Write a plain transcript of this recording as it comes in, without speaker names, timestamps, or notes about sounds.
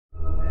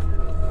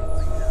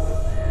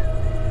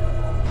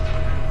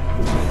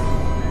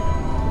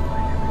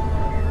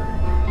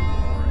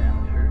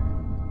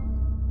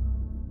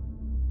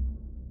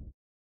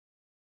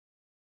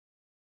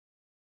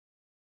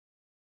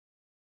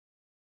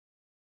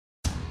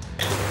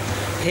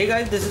Hey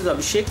guys, this is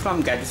Abhishek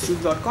from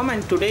gadgetstreet.com,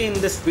 and today in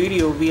this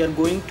video we are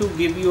going to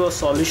give you a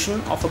solution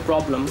of a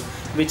problem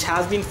which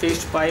has been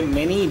faced by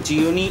many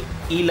Gionee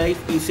Elife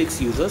E6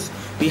 users.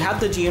 We have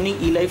the Gionee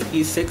Elife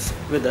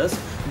E6 with us.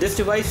 This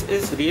device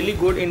is really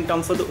good in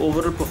terms of the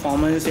overall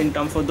performance, in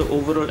terms of the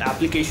overall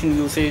application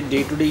usage,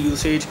 day-to-day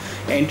usage,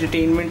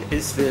 entertainment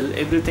as well.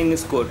 Everything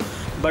is good.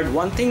 But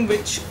one thing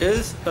which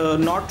is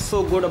not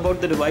so good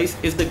about the device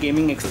is the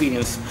gaming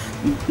experience.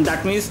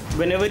 That means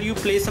whenever you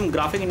play some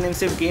graphic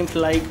intensive games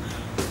like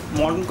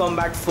Modern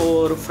Combat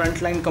 4,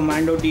 Frontline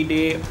Commando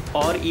D-Day,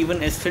 or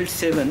even Asphalt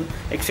 7,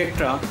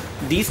 etc.,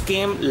 these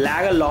games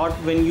lag a lot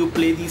when you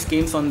play these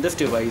games on this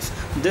device.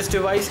 This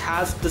device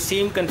has the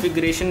same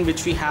configuration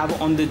which we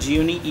have on the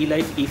Gionee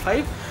Elife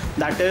E5.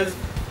 That is,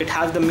 it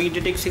has the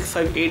MediaTek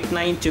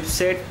 6589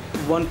 chipset,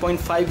 1.5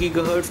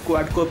 GHz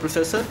quad-core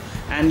processor,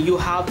 and you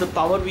have the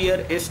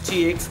PowerVR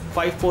SGX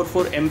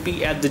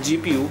 544MP at the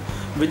GPU,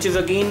 which is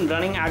again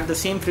running at the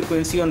same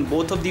frequency on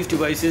both of these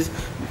devices.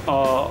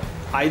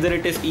 Either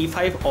it is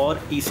E5 or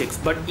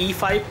E6, but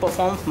E5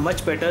 performs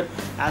much better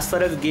as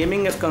far as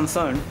gaming is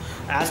concerned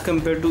as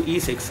compared to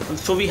E6.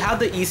 So we have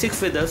the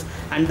E6 with us,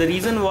 and the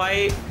reason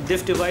why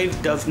this device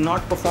does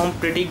not perform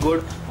pretty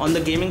good on the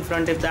gaming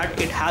front is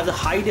that it has a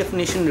high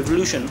definition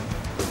resolution,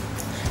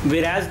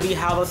 whereas we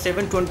have a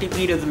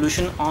 720p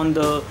resolution on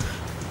the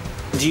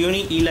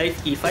Gionee Elife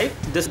E5.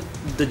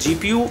 The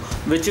GPU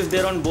which is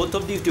there on both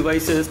of these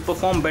devices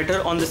perform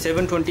better on the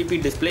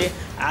 720p display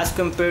as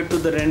compared to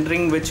the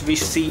rendering which we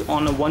see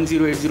on a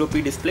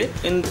 1080p display.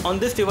 On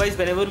this device,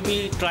 whenever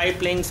we try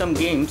playing some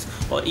games,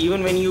 or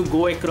even when you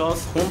go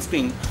across home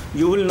screen,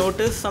 you will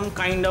notice some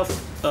kind of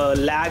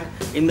lag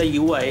in the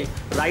UI.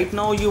 Right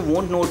now you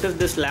won't notice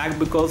this lag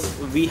because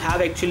we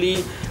have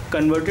actually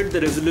converted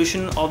the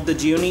resolution of the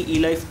Gionee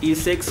Elife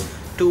E6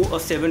 to a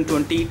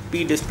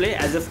 720p display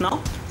as of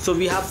now. So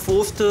we have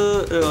forced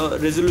the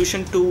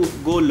resolution to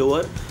go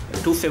lower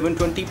to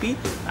 720p,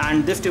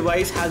 and this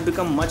device has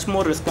become much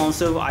more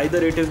responsive.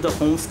 Either it is the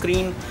home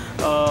screen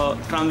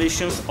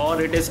transitions,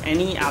 or it is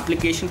any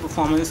application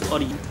performance,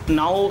 or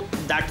now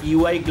that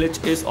UI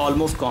glitch is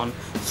almost gone.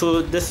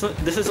 So this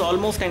is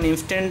almost an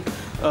instant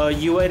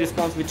UI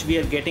response which we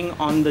are getting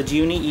on the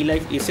Gionee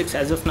Elife E6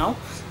 as of now.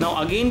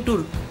 Now again,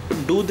 to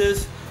do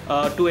this,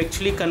 to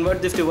actually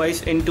convert this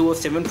device into a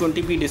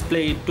 720p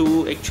display,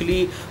 to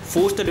actually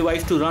force the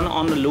device to run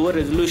on a lower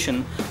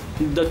resolution,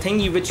 the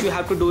thing which you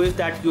have to do is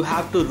that you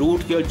have to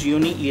root your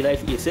Gionee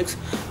Elife E6.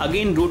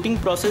 Again, rooting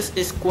process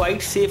is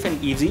quite safe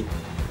and easy,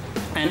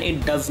 and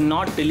it does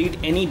not delete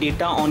any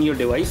data on your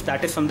device.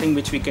 That is something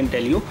which we can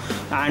tell you.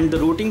 And the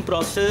rooting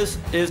process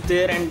is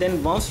there, and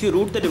then once you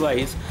root the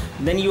device,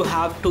 then you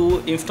have to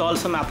install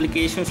some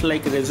applications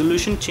like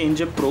Resolution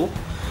Changer Pro,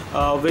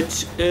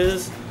 which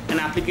is an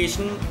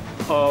application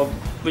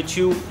which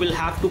you will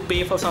have to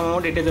pay for some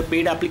amount. It is a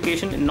paid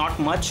application, not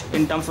much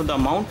in terms of the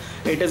amount.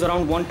 It is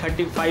around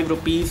 135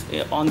 rupees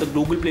on the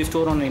Google Play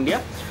Store on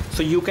India.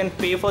 So you can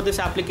pay for this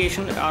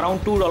application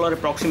around $2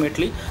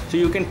 approximately. So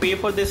you can pay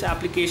for this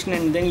application,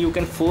 and then you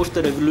can force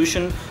the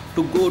resolution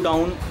to go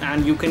down,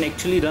 and you can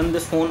actually run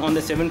this phone on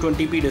the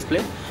 720p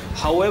display.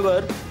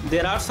 However,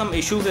 there are some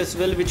issues as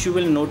well which you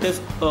will notice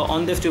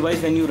on this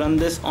device when you run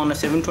this on a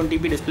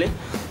 720p display.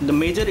 The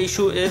major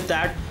issue is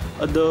that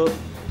the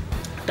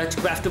touch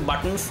capacitive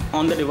buttons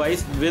on the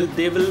device will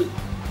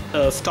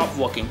stop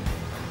working.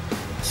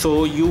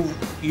 So you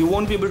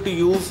won't be able to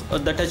use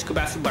the touch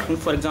capacitive button.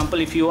 For example,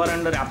 if you are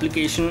under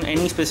application,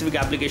 any specific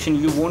application,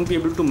 you won't be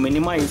able to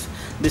minimize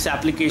this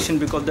application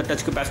because the touch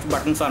capacitive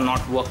buttons are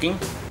not working.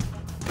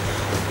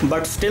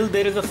 But still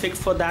there is a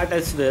fix for that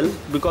as well,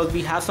 because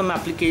we have some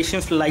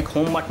applications like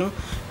home button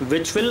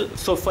which will,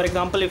 so for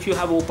example, if you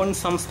have opened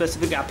some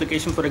specific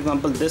application, for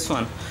example this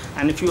one,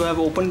 and if you have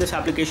opened this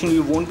application,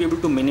 you won't be able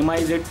to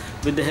minimize it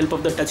with the help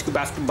of the touch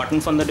capacitive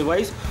buttons on the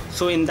device.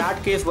 So in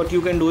that case, what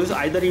you can do is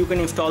either you can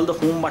install the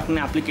home button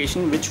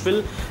application, which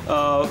will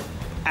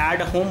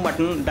add a home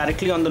button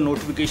directly on the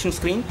notification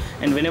screen,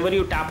 and whenever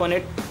you tap on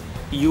it,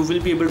 you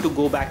will be able to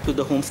go back to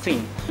the home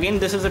screen. Again,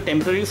 this is a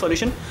temporary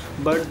solution,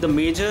 but the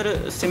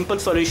major simple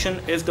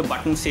solution is the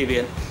button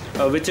savior,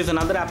 which is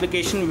another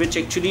application which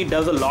actually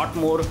does a lot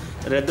more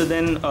rather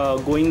than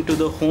going to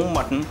the home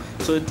button.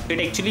 So it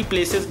actually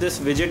places this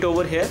widget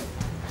over here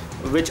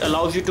which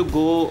allows you to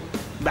go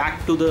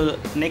back to the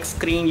next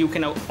screen. You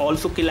can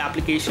also kill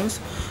applications.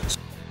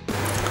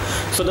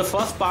 So the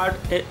first part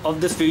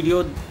of this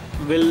video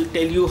will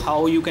tell you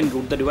how you can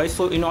root the device.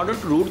 So in order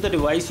to root the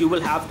device, you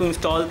will have to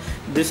install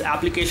this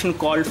application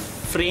called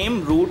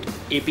Frame Root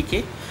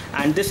APK,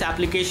 and this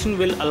application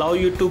will allow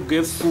you to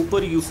give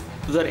super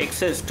user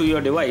access to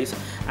your device.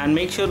 And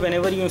make sure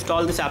whenever you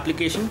install this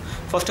application,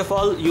 first of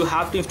all you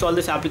have to install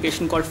this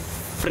application called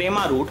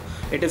Frema Root.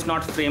 It is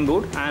not Frame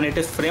Root, and it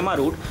is Frema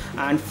Root.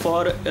 And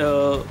for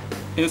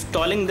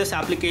installing this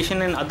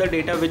application and other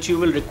data which you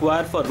will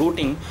require for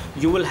rooting,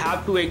 you will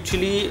have to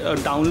actually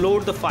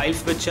download the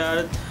files which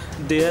are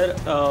there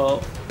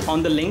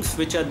on the links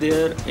which are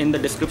there in the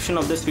description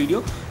of this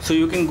video. So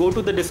you can go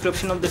to the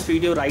description of this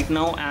video right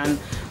now and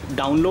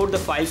download the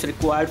files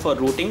required for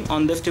rooting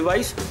on this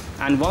device.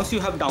 And once you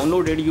have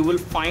downloaded, you will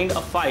find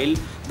a file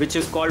which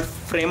is called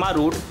Frema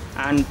root,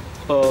 and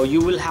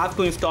you will have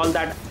to install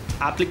that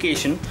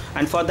application.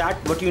 And for that,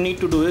 what you need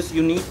to do is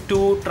you need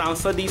to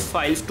transfer these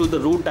files to the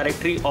root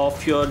directory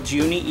of your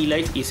Gionee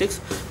Elife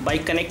E6 by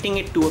connecting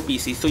it to a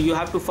PC. So you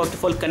have to first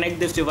of all connect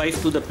this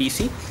device to the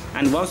PC,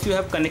 and once you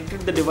have connected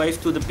the device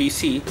to the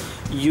PC,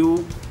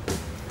 you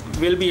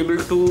will be able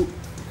to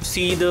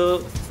see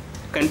the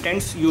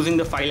contents using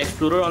the file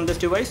explorer on this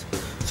device.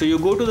 So you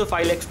go to the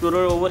file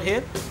explorer over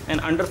here, and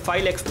under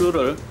file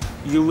explorer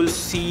you will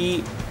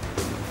see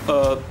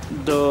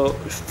the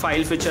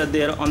files which are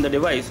there on the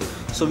device.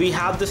 So we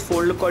have this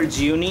folder called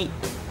Gionee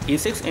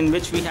E6 in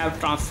which we have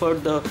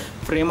transferred the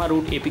Frema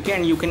root APK,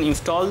 and you can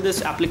install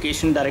this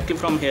application directly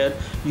from here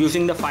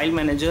using the file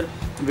manager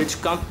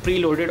which comes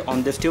preloaded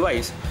on this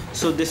device.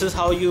 So this is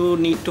how you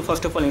need to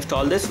first of all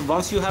install this.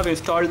 Once you have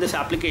installed this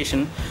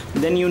application,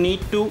 then you need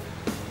to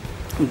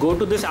go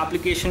to this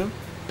application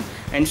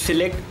and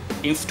select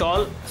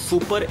install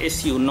super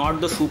SU, not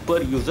the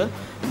super user.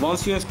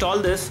 Once you install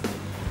this,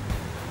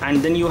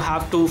 and then you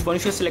have to,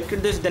 once you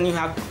selected this, then you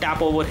have to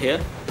tap over here,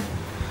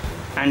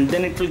 and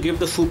then it will give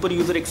the super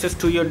user access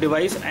to your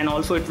device, and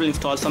also it will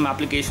install some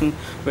application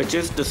which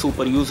is the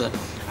super user.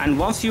 And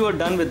once you are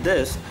done with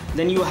this,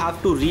 then you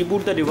have to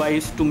reboot the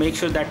device to make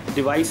sure that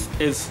device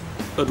is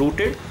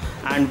rooted.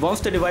 And once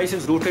the device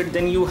is rooted,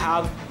 then you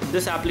have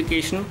this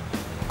application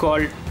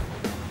called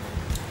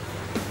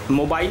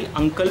Mobile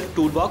Uncle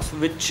Toolbox,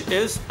 which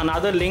is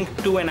another link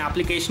to an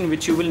application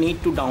which you will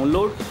need to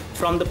download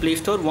from the Play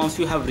Store once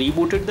you have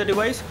rebooted the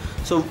device.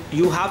 So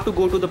you have to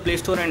go to the Play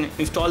Store and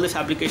install this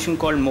application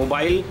called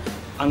Mobile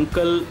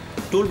Uncle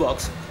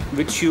Toolbox,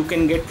 which you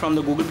can get from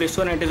the Google Play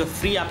Store, and it is a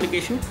free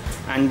application.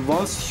 And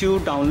once you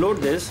download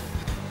this,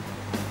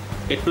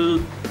 it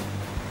will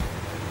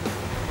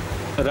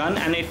run,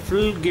 and it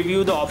will give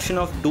you the option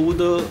of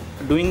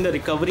doing the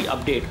recovery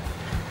update.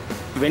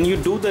 When you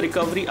do the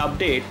recovery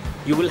update,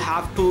 you will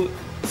have to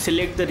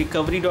select the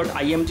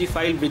recovery.img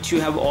file which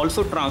you have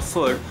also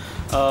transferred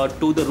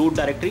to the root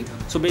directory.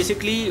 So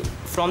basically,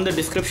 from the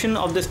description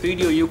of this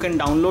video, you can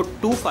download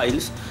two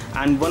files,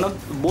 and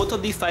both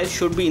of these files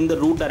should be in the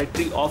root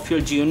directory of your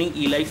Gionee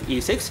Elife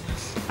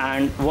E6,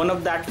 and one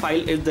of that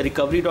file is the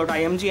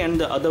recovery.img and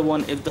the other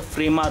one is the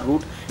Frema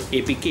root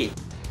APK.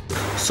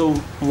 So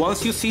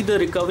once you see the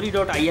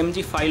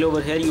recovery.img file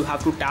over here, you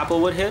have to tap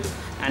over here,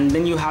 and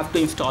then you have to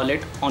install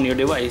it on your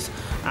device.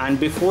 And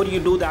before you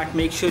do that,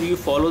 make sure you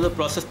follow the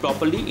process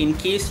properly. In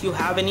case you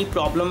have any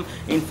problem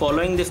in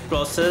following this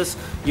process,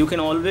 you can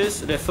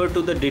always refer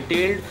to the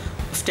detailed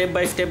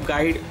step-by-step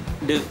guide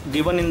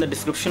given in the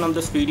description of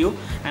this video.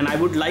 And I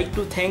would like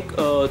to thank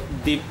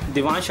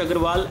Devansh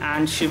Agarwal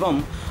and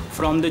Shivam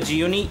from the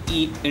Gionee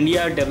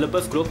India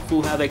developers group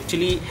who have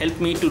actually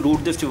helped me to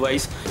root this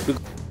device.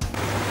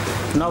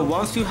 Now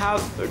once you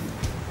have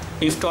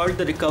installed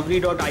the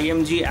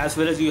recovery.img as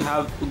well as you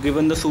have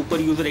given the super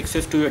user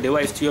access to your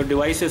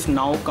device is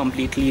now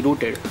completely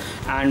rooted.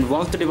 And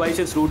once the device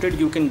is rooted,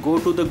 you can go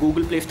to the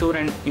Google Play Store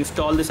and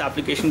install this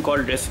application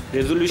called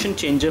Resolution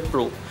Changer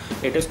Pro.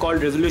 It is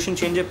called Resolution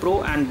Changer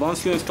Pro, and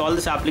once you install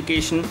this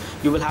application,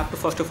 you will have to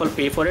first of all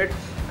pay for it.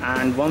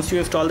 And once you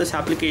install this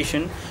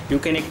application, you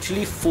can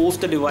actually force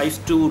the device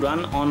to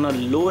run on a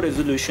low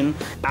resolution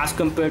as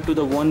compared to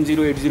the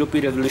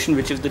 1080p resolution,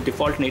 which is the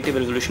default native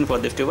resolution for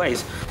this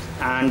device.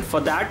 And for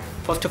that,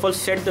 first of all,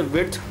 set the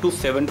width to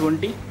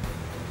 720.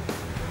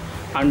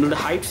 Under the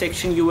height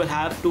section, you will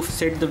have to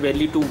set the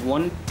value to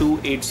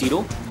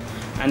 1280.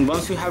 And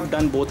once you have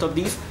done both of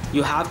these,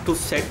 you have to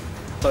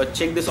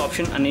check this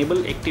option,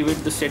 enable activate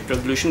the set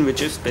resolution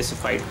which is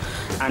specified.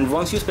 And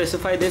once you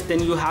specify this, then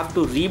you have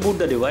to reboot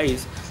the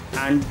device,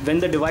 and when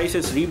the device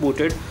is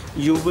rebooted,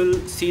 you will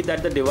see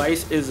that the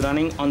device is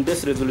running on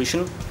this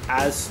resolution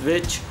as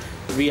which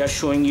we are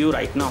showing you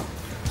right now.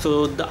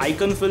 So the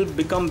icons will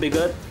become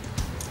bigger,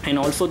 and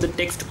also the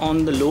text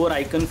on the lower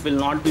icons will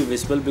not be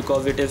visible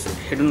because it is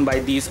hidden by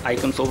these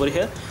icons over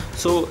here.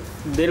 So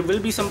there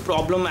will be some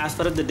problem as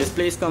far as the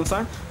display is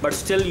concerned, but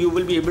still you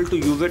will be able to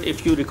use it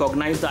if you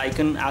recognize the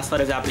icon as far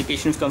as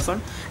application is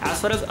concerned. As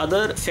far as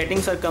other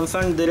settings are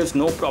concerned, there is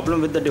no problem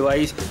with the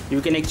device.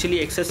 You can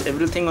actually access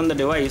everything on the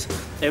device.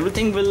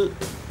 Everything will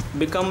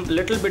become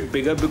little bit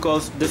bigger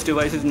because this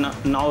device is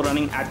now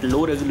running at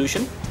low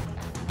resolution.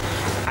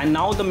 And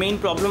now the main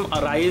problem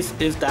arises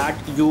is that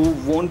you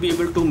won't be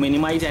able to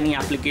minimize any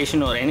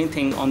application or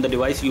anything on the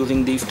device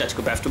using these touch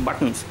capacitor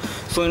buttons.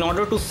 So in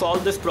order to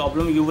solve this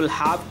problem, you will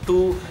have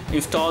to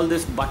install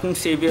this Button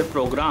Savior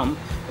program,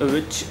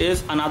 which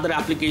is another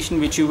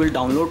application which you will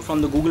download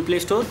from the Google Play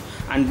Store.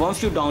 And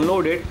once you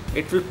download it,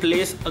 it will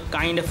place a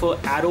kind of a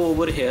arrow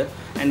over here,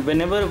 and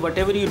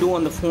whatever you do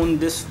on the phone,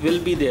 this will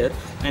be there,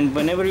 and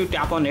whenever you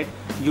tap on it,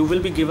 you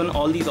will be given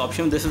all these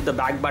options. This is the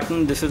back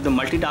button, this is the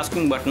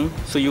multitasking button,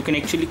 so you can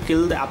actually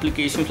kill the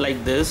applications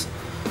like this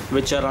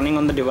which are running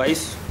on the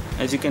device,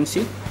 as you can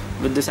see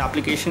with this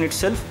application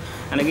itself.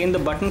 And again, the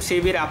button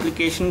savior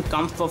application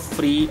comes for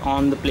free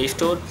on the Play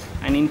Store,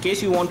 and in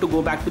case you want to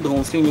go back to the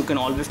home screen, you can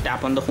always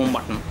tap on the home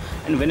button,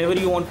 and whenever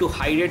you want to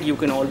hide it, you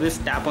can always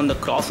tap on the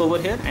cross over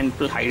here and it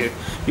will hide it.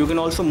 You can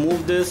also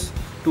move this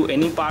to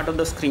any part of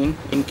the screen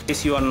in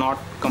case you are not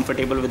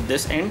comfortable with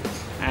this end.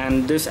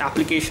 And this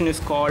application is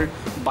called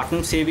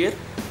Button Savior,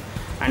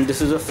 and this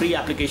is a free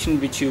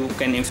application which you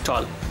can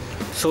install.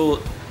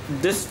 So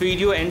this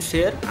video ends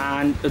here,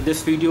 and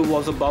this video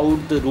was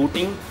about the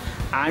routing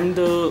and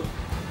the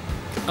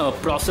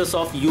process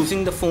of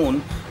using the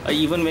phone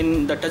even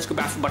when the touch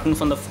capacitive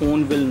buttons on the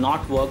phone will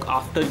not work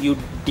after you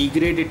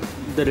degrade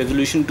the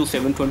resolution to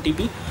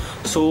 720p.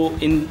 So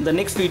in the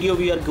next video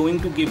we are going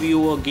to give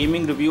you a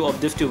gaming review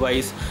of this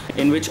device,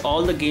 in which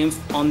all the games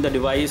on the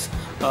device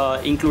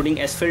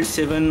including Asphalt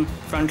 7,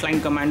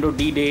 Frontline Commando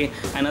D-Day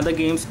and other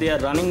games, they are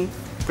running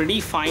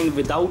pretty fine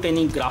without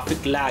any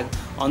graphic lag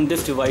on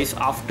this device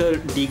after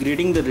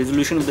degrading the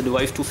resolution of the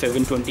device to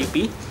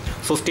 720p.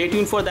 So stay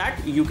tuned for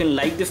that. You can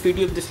like this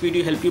video if this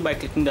video helped you by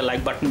clicking the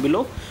like button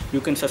below. You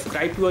can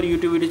subscribe to our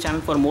YouTube video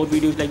channel for more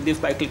videos like this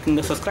by clicking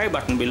the subscribe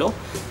button below.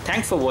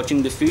 Thanks for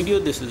watching this video.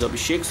 This is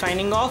Abhishek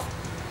signing off.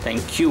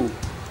 Thank you.